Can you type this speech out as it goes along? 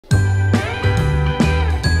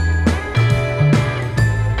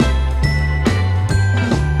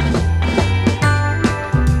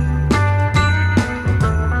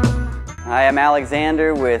I am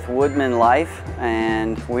Alexander with Woodman Life,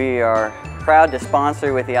 and we are proud to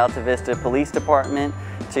sponsor with the Alta Vista Police Department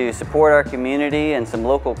to support our community and some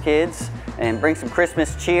local kids and bring some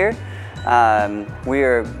Christmas cheer. We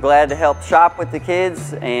are glad to help shop with the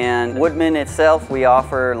kids, and Woodman itself, we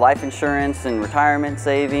offer life insurance and retirement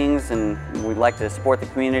savings, and we'd like to support the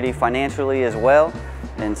community financially as well.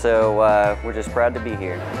 And so we're just proud to be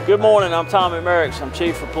here. Good morning, I'm Tommy Merricks. I'm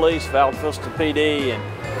Chief of Police of Alta Vista PD, and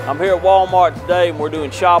I'm here at Walmart today, and we're doing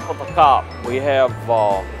Shop with a Cop. We have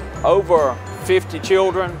over 50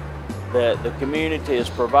 children that the community has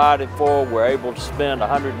provided for. We're able to spend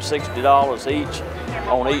 $160 each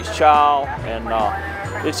on each child,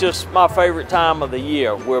 and it's just my favorite time of the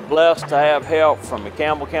year. We're blessed to have help from the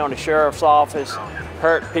Campbell County Sheriff's Office,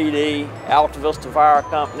 Hurt PD, Alta Vista Fire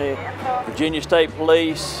Company, Virginia State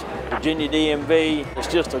Police, Virginia DMV. It's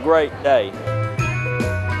just a great day.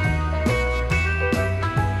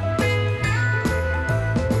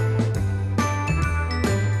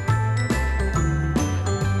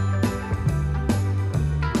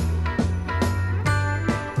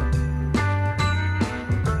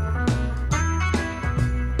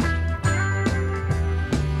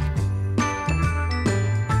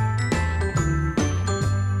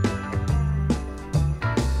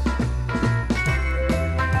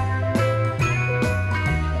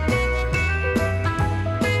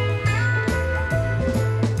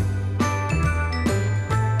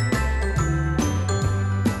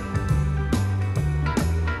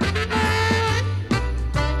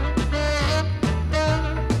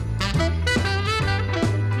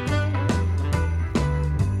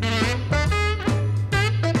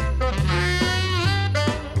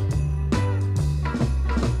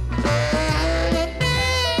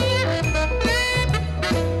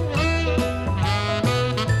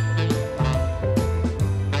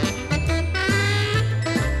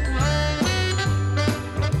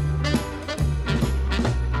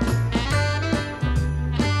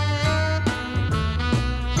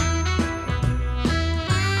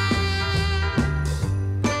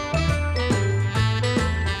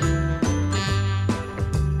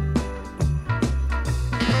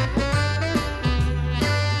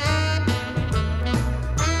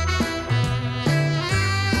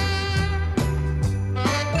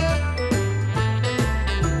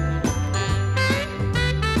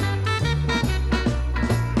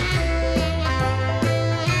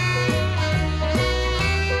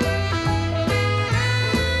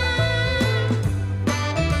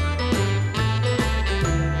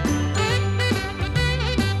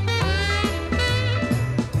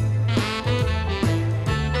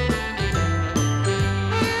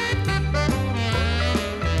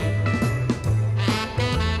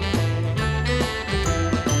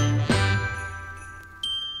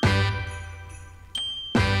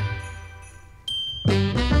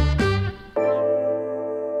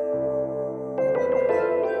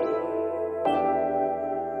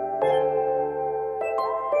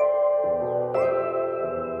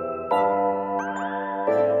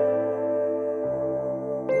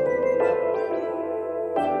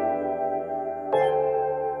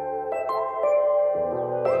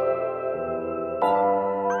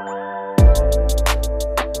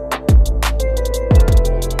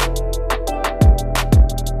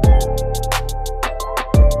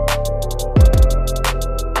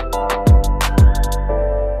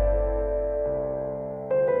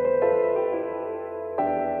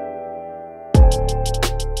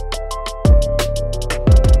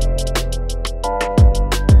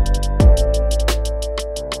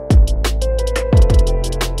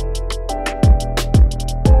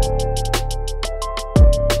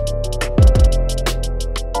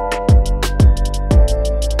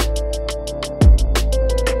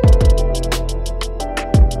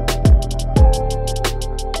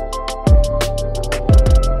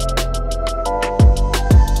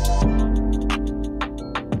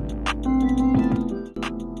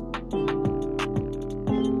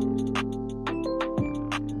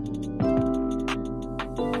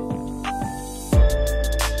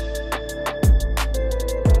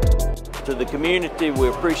 To the community, we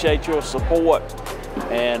appreciate your support,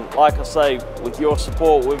 and like I say, with your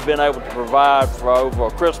support we've been able to provide for over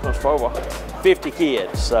Christmas for over 50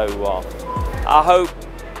 kids. So I hope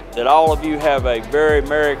that all of you have a very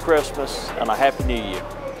Merry Christmas and a Happy New Year.